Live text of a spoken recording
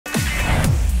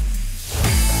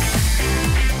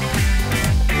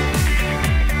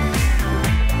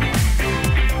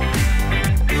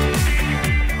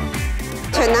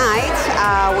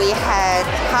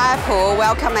Hirepool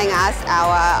welcoming us,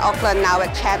 our Auckland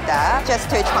NAWIC chapter, just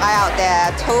to try out their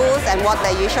tools and what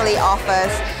they usually offers.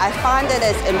 I find it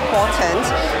is important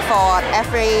for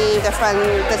every different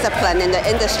discipline in the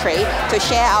industry to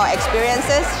share our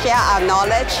experiences, share our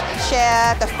knowledge,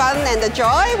 share the fun and the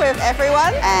joy with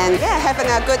everyone, and yeah, having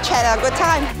a good chat and a good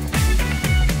time.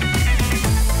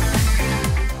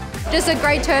 Just a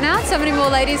great turnout, so many more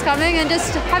ladies coming and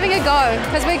just having a go,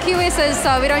 because we're QSs,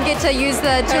 so we don't get to use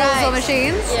the tools or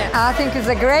machines. Yeah. I think it's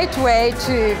a great way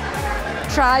to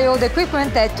try all the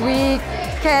equipment that we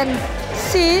can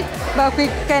see, but we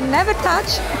can never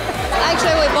touch.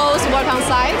 Actually, we both work on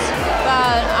site,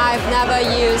 but I've never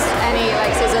used any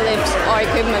scissor lift or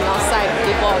equipment on site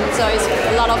before, so it's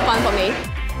a lot of fun for me.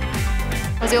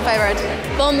 What's your favourite?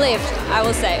 Boom lift, I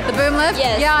would say. The boom lift?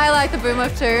 Yes. Yeah, I like the boom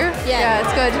lift too. Yeah, it's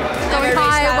good. Going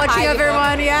high, watching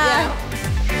everyone, yeah.